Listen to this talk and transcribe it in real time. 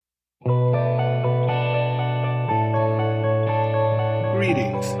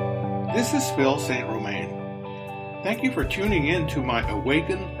Greetings. This is Phil St. Romain. Thank you for tuning in to my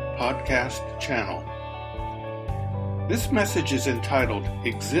Awaken podcast channel. This message is entitled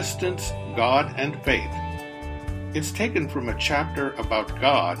Existence, God, and Faith. It's taken from a chapter about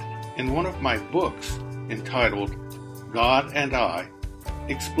God in one of my books entitled God and I,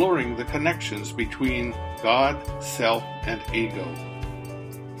 exploring the connections between God, self, and ego.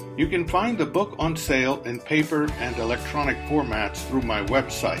 You can find the book on sale in paper and electronic formats through my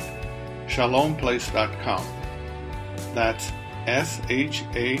website, shalomplace.com. That's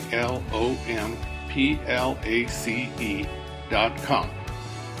SHALOMPLACE.com.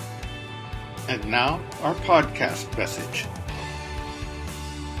 And now, our podcast message.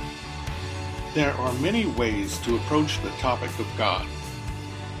 There are many ways to approach the topic of God.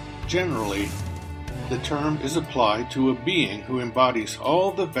 Generally, the term is applied to a being who embodies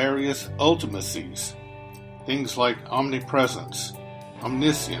all the various ultimacies, things like omnipresence,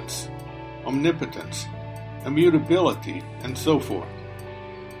 omniscience, omnipotence, immutability, and so forth.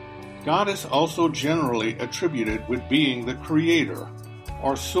 God is also generally attributed with being the creator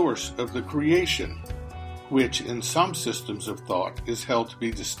or source of the creation, which in some systems of thought is held to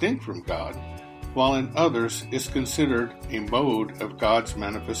be distinct from God, while in others is considered a mode of God's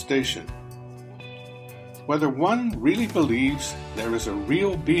manifestation. Whether one really believes there is a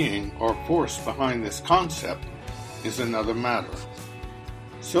real being or force behind this concept is another matter.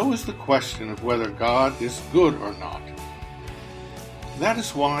 So is the question of whether God is good or not. That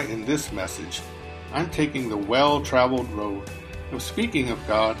is why in this message, I'm taking the well-traveled road of speaking of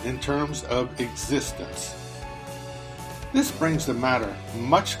God in terms of existence. This brings the matter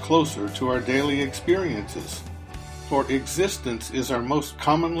much closer to our daily experiences, for existence is our most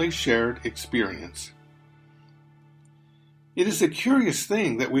commonly shared experience. It is a curious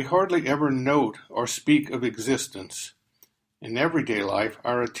thing that we hardly ever note or speak of existence. In everyday life,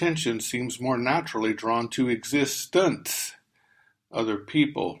 our attention seems more naturally drawn to existence, other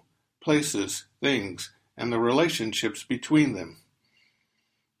people, places, things, and the relationships between them.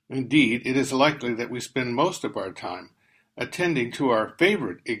 Indeed, it is likely that we spend most of our time attending to our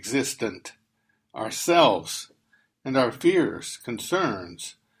favorite existent, ourselves, and our fears,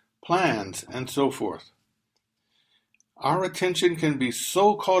 concerns, plans, and so forth. Our attention can be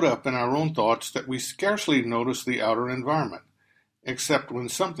so caught up in our own thoughts that we scarcely notice the outer environment, except when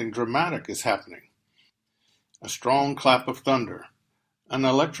something dramatic is happening. A strong clap of thunder, an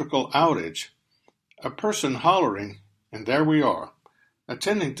electrical outage, a person hollering, and there we are,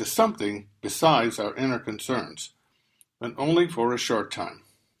 attending to something besides our inner concerns, but only for a short time.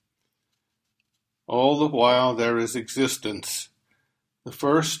 All the while there is existence, the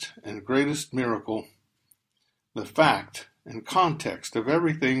first and greatest miracle, the fact and context of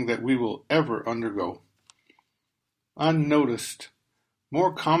everything that we will ever undergo. Unnoticed,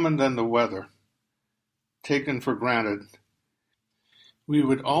 more common than the weather, taken for granted. We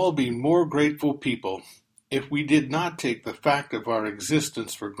would all be more grateful people if we did not take the fact of our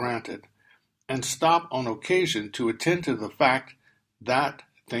existence for granted and stop on occasion to attend to the fact that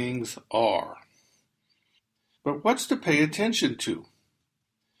things are. But what's to pay attention to?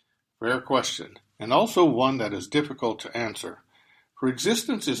 Fair question, and also one that is difficult to answer, for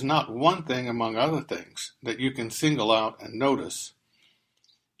existence is not one thing among other things that you can single out and notice.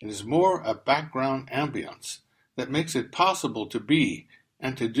 It is more a background ambience that makes it possible to be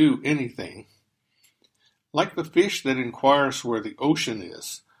and to do anything. Like the fish that inquires where the ocean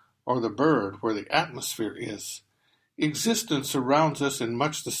is, or the bird where the atmosphere is, existence surrounds us in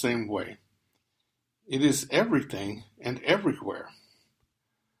much the same way. It is everything and everywhere.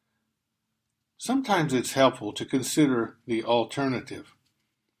 Sometimes it's helpful to consider the alternative,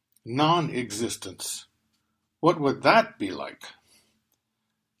 non-existence. What would that be like?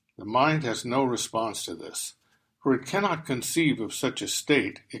 The mind has no response to this, for it cannot conceive of such a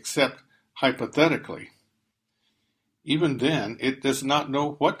state except hypothetically. Even then, it does not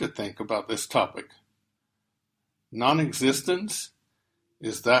know what to think about this topic. Non-existence?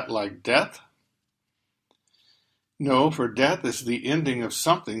 Is that like death? No, for death is the ending of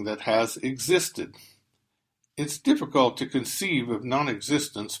something that has existed. It's difficult to conceive of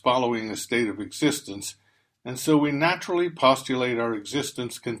non-existence following a state of existence, and so we naturally postulate our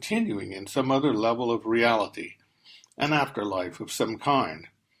existence continuing in some other level of reality, an afterlife of some kind.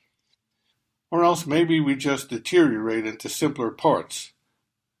 Or else maybe we just deteriorate into simpler parts.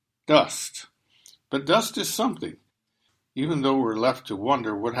 Dust. But dust is something, even though we're left to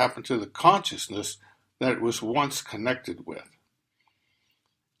wonder what happened to the consciousness that it was once connected with.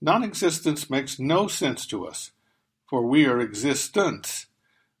 Non-existence makes no sense to us, for we are existents,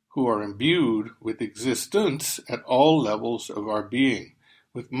 who are imbued with existence at all levels of our being,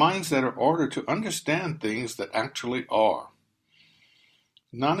 with minds that are ordered to understand things that actually are.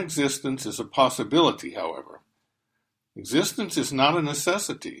 Non-existence is a possibility, however. Existence is not a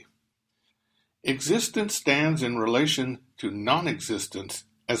necessity. Existence stands in relation to non-existence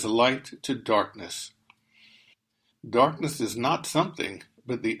as light to darkness. Darkness is not something,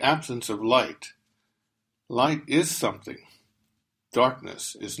 but the absence of light. Light is something.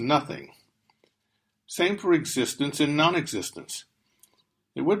 Darkness is nothing. Same for existence and non-existence.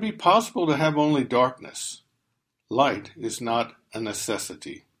 It would be possible to have only darkness. Light is not a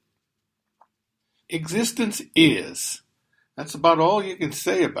necessity. Existence is. That's about all you can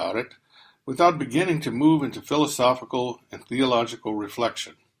say about it without beginning to move into philosophical and theological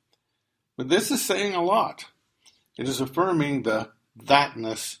reflection. But this is saying a lot. It is affirming the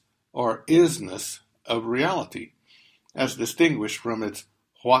thatness or isness of reality, as distinguished from its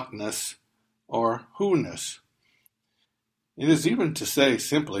whatness or who-ness. It is even to say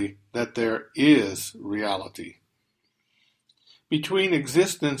simply that there is reality. Between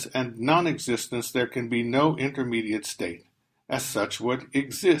existence and non-existence there can be no intermediate state. As such would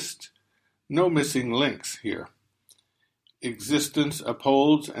exist. No missing links here. Existence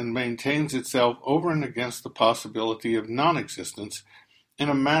upholds and maintains itself over and against the possibility of non-existence in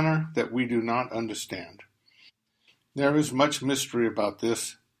a manner that we do not understand. There is much mystery about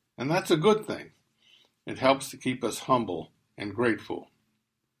this, and that's a good thing. It helps to keep us humble and grateful.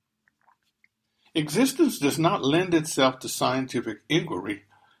 Existence does not lend itself to scientific inquiry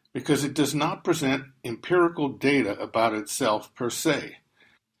because it does not present empirical data about itself per se.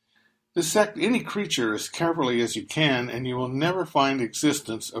 Dissect any creature as carefully as you can, and you will never find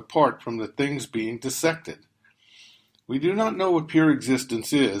existence apart from the things being dissected. We do not know what pure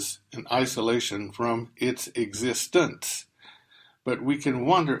existence is in isolation from its existence, but we can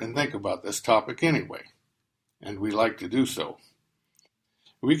wonder and think about this topic anyway, and we like to do so.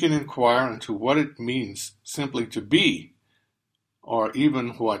 We can inquire into what it means simply to be, or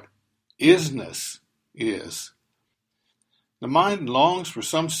even what isness is. The mind longs for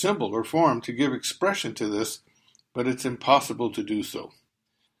some symbol or form to give expression to this, but it's impossible to do so.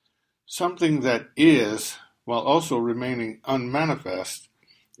 Something that is, while also remaining unmanifest,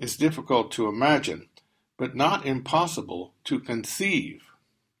 is difficult to imagine, but not impossible to conceive.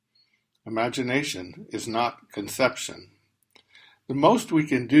 Imagination is not conception. The most we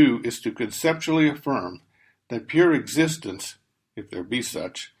can do is to conceptually affirm that pure existence, if there be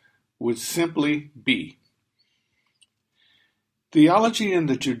such, would simply be. Theology in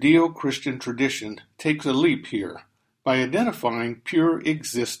the Judeo-Christian tradition takes a leap here by identifying pure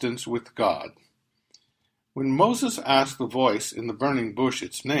existence with God. When Moses asked the voice in the burning bush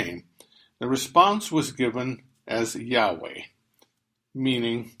its name, the response was given as Yahweh,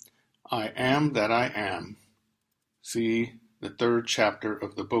 meaning, I am that I am. See the 3rd chapter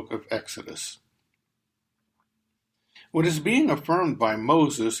of the book of Exodus. What is being affirmed by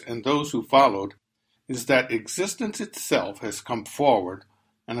Moses and those who followed is that existence itself has come forward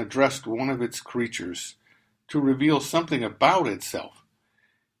and addressed one of its creatures to reveal something about itself,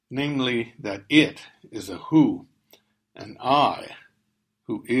 namely that it is a who, an I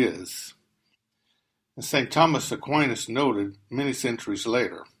who is. As St. Thomas Aquinas noted many centuries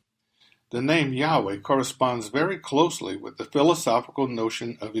later, the name Yahweh corresponds very closely with the philosophical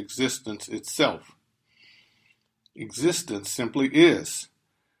notion of existence itself. Existence simply is,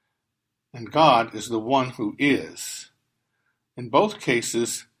 and God is the one who is. In both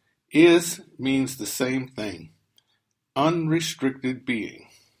cases, is means the same thing, unrestricted being.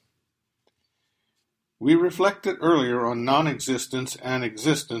 We reflected earlier on non-existence and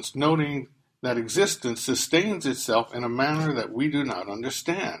existence, noting that existence sustains itself in a manner that we do not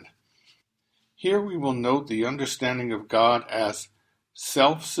understand. Here we will note the understanding of God as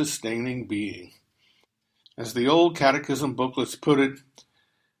self-sustaining being. As the old catechism booklets put it,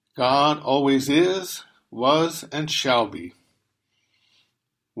 God always is, was, and shall be.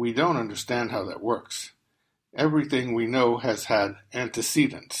 We don't understand how that works. Everything we know has had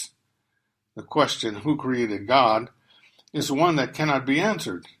antecedents. The question, who created God, is one that cannot be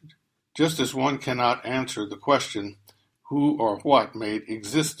answered, just as one cannot answer the question, who or what made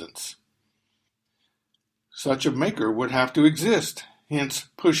existence. Such a maker would have to exist, hence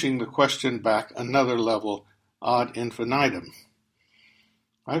pushing the question back another level ad infinitum.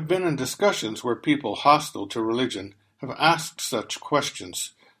 I've been in discussions where people hostile to religion have asked such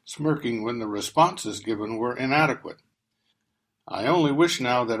questions, smirking when the responses given were inadequate. I only wish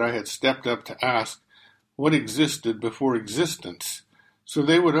now that I had stepped up to ask what existed before existence, so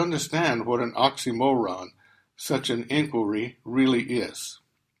they would understand what an oxymoron such an inquiry really is.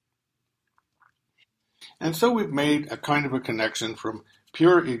 And so we've made a kind of a connection from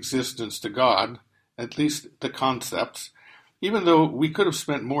pure existence to God, at least the concepts, even though we could have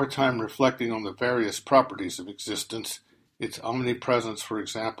spent more time reflecting on the various properties of existence, its omnipresence, for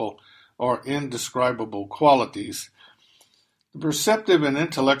example, or indescribable qualities. The perceptive and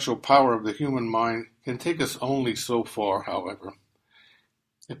intellectual power of the human mind can take us only so far, however.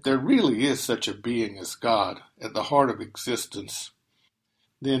 If there really is such a being as God at the heart of existence,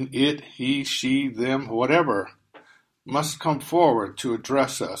 then it, he, she, them, whatever, must come forward to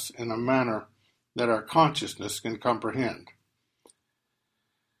address us in a manner that our consciousness can comprehend.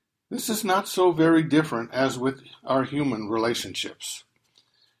 This is not so very different as with our human relationships.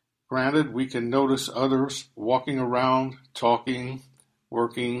 Granted, we can notice others walking around, talking,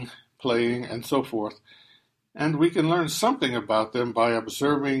 working, playing, and so forth, and we can learn something about them by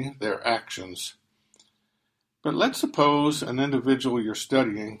observing their actions. But let's suppose an individual you're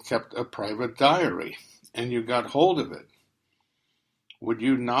studying kept a private diary, and you got hold of it. Would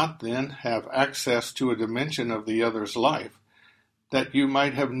you not then have access to a dimension of the other's life that you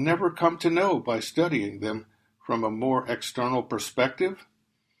might have never come to know by studying them from a more external perspective?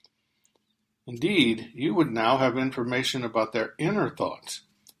 Indeed, you would now have information about their inner thoughts,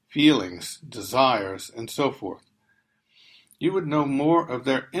 feelings, desires, and so forth. You would know more of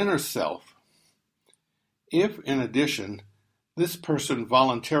their inner self. If, in addition, this person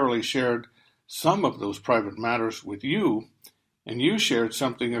voluntarily shared some of those private matters with you, and you shared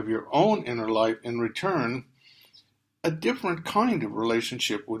something of your own inner life in return, a different kind of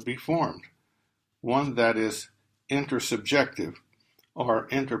relationship would be formed, one that is intersubjective or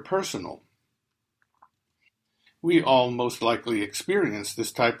interpersonal. We all most likely experience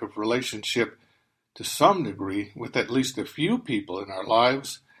this type of relationship to some degree with at least a few people in our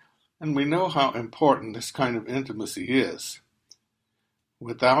lives, and we know how important this kind of intimacy is.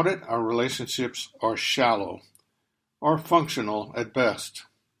 Without it, our relationships are shallow or functional at best.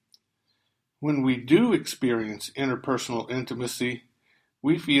 When we do experience interpersonal intimacy,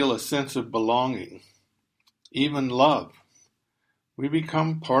 we feel a sense of belonging, even love. We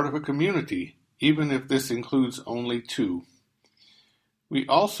become part of a community, even if this includes only two. We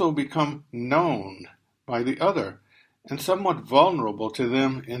also become known by the other and somewhat vulnerable to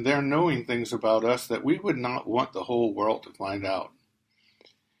them in their knowing things about us that we would not want the whole world to find out.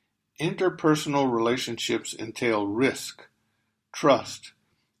 Interpersonal relationships entail risk, trust,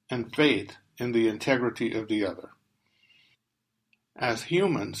 and faith in the integrity of the other. As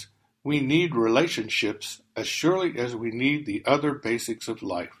humans, we need relationships as surely as we need the other basics of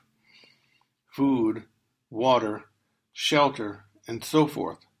life: food, water, shelter, and so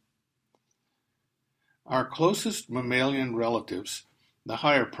forth. Our closest mammalian relatives, the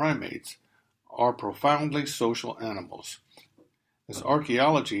higher primates, are profoundly social animals, as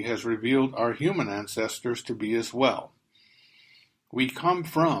archaeology has revealed our human ancestors to be as well. We come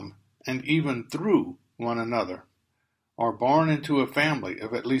from, and even through, one another, are born into a family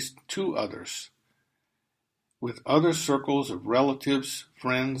of at least two others, with other circles of relatives,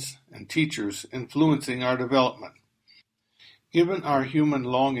 friends, and teachers influencing our development. Given our human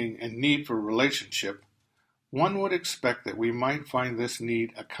longing and need for relationship, one would expect that we might find this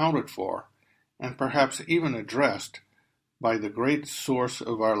need accounted for, and perhaps even addressed, by the great source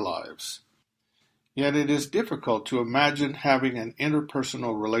of our lives. Yet it is difficult to imagine having an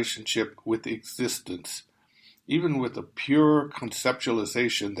interpersonal relationship with existence, even with a pure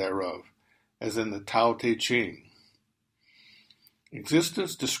conceptualization thereof, as in the Tao Te Ching.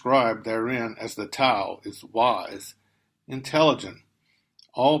 Existence described therein as the Tao is wise, intelligent,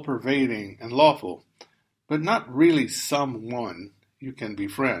 all-pervading, and lawful, but not really someone you can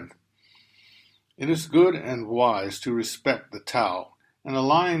befriend. It is good and wise to respect the Tao and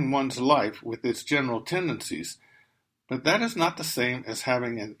align one's life with its general tendencies, but that is not the same as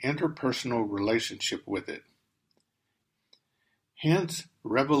having an interpersonal relationship with it. Hence,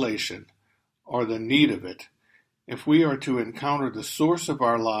 revelation, or the need of it, if we are to encounter the source of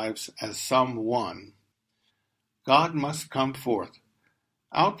our lives as someone. God must come forth,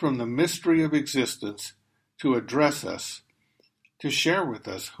 out from the mystery of existence, to address us, to share with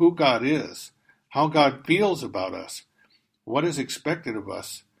us who God is, how God feels about us, what is expected of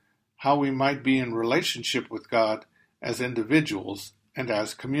us, how we might be in relationship with God as individuals and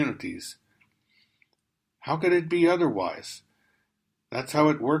as communities. How could it be otherwise? That's how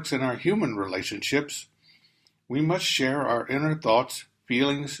it works in our human relationships. We must share our inner thoughts,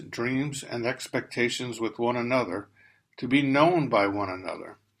 feelings, dreams, and expectations with one another to be known by one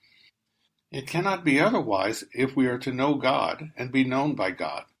another. It cannot be otherwise if we are to know God and be known by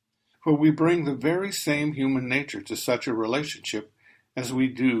God, for we bring the very same human nature to such a relationship as we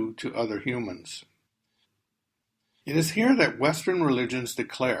do to other humans. It is here that Western religions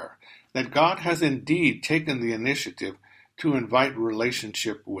declare that God has indeed taken the initiative to invite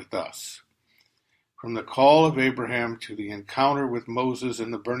relationship with us. From the call of Abraham to the encounter with Moses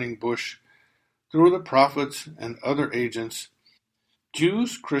in the burning bush, through the prophets and other agents,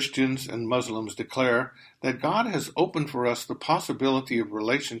 Jews, Christians, and Muslims declare that God has opened for us the possibility of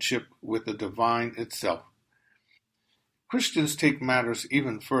relationship with the divine itself. Christians take matters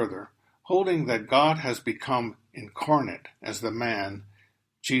even further, holding that God has become incarnate as the man,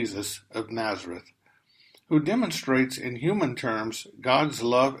 Jesus of Nazareth, who demonstrates in human terms God's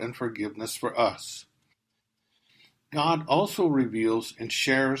love and forgiveness for us. God also reveals and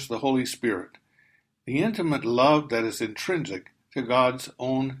shares the Holy Spirit, the intimate love that is intrinsic to God's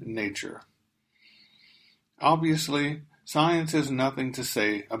own nature. Obviously, science has nothing to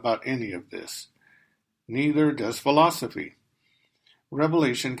say about any of this. Neither does philosophy.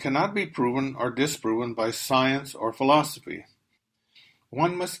 Revelation cannot be proven or disproven by science or philosophy.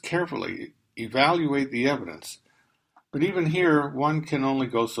 One must carefully evaluate the evidence, but even here one can only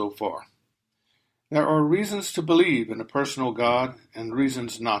go so far. There are reasons to believe in a personal God and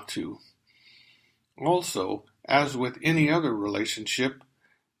reasons not to. Also, as with any other relationship,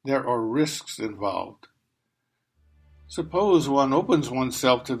 there are risks involved. Suppose one opens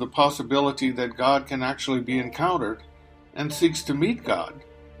oneself to the possibility that God can actually be encountered and seeks to meet God,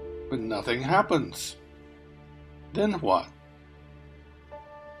 but nothing happens. Then what?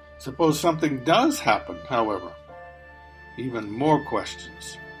 Suppose something does happen, however. Even more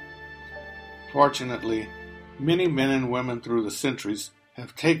questions. Fortunately, many men and women through the centuries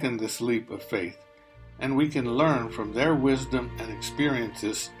have taken this leap of faith, and we can learn from their wisdom and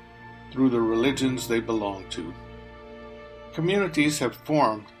experiences through the religions they belong to. Communities have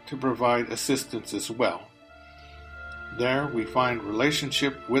formed to provide assistance as well. There we find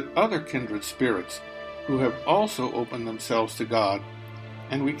relationship with other kindred spirits who have also opened themselves to God,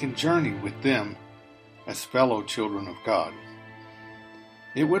 and we can journey with them as fellow children of God.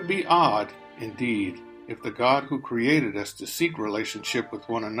 It would be odd, indeed, if the God who created us to seek relationship with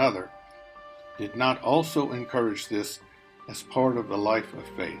one another did not also encourage this as part of the life of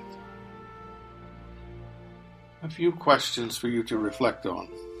faith. A few questions for you to reflect on.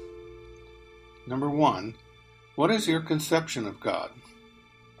 Number 1, what is your conception of God?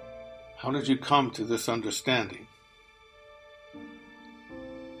 How did you come to this understanding?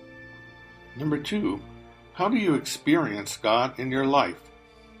 Number 2, how do you experience God in your life?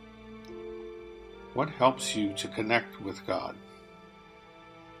 What helps you to connect with God?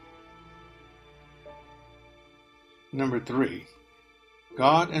 Number 3,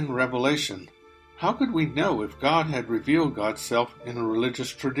 God and revelation. How could we know if God had revealed God's self in a religious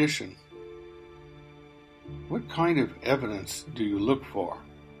tradition? What kind of evidence do you look for?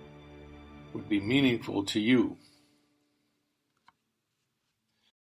 Would be meaningful to you?